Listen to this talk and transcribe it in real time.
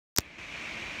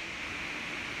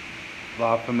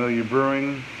Famiglia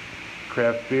Brewing,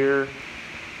 craft beer,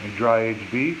 and dry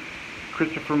aged beef.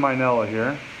 Christopher Minella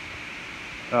here.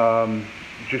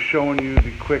 Just showing you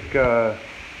the quick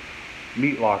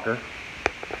meat locker.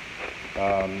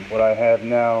 What I have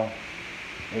now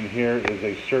in here is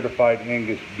a certified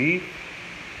Angus beef,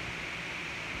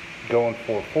 going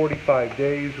for 45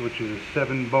 days, which is a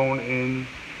 7 bone-in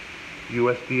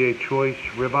USDA choice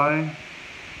ribeye.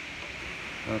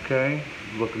 Okay,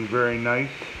 looking very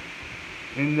nice.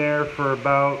 In there for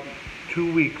about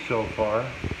 2 weeks so far.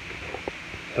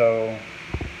 So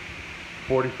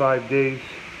 45 days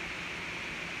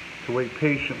to wait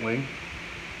patiently.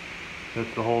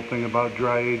 That's the whole thing about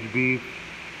dry aged beef,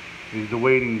 is the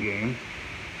waiting game.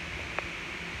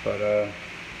 But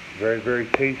very, very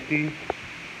tasty.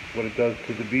 What it does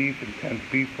to the beef: intense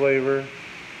beef flavor,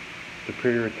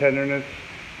 superior tenderness.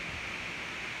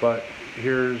 But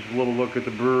here's a little look at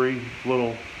the brewery. It's a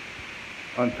little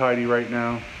untidy right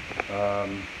now.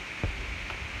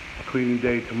 Cleaning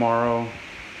day tomorrow.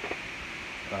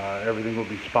 Everything will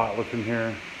be spotless in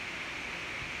here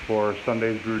for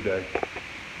Sunday's brew day.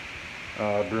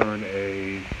 Brewing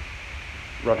a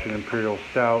Russian Imperial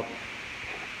Stout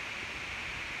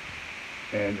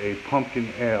and a pumpkin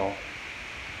ale.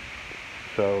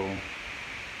 So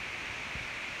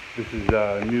this is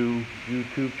a new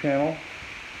YouTube channel.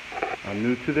 I'm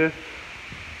new to this,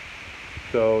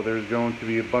 so there's going to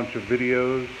be a bunch of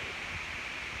videos,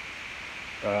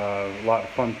 a lot of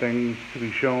fun things to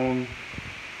be shown.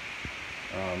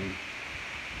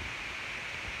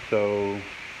 So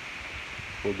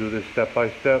we'll do this step by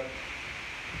step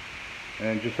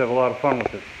and just have a lot of fun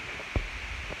with it.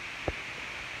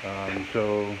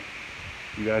 So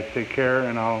you guys take care,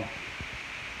 and I'll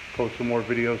post some more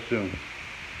videos soon.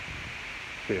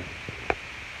 See ya.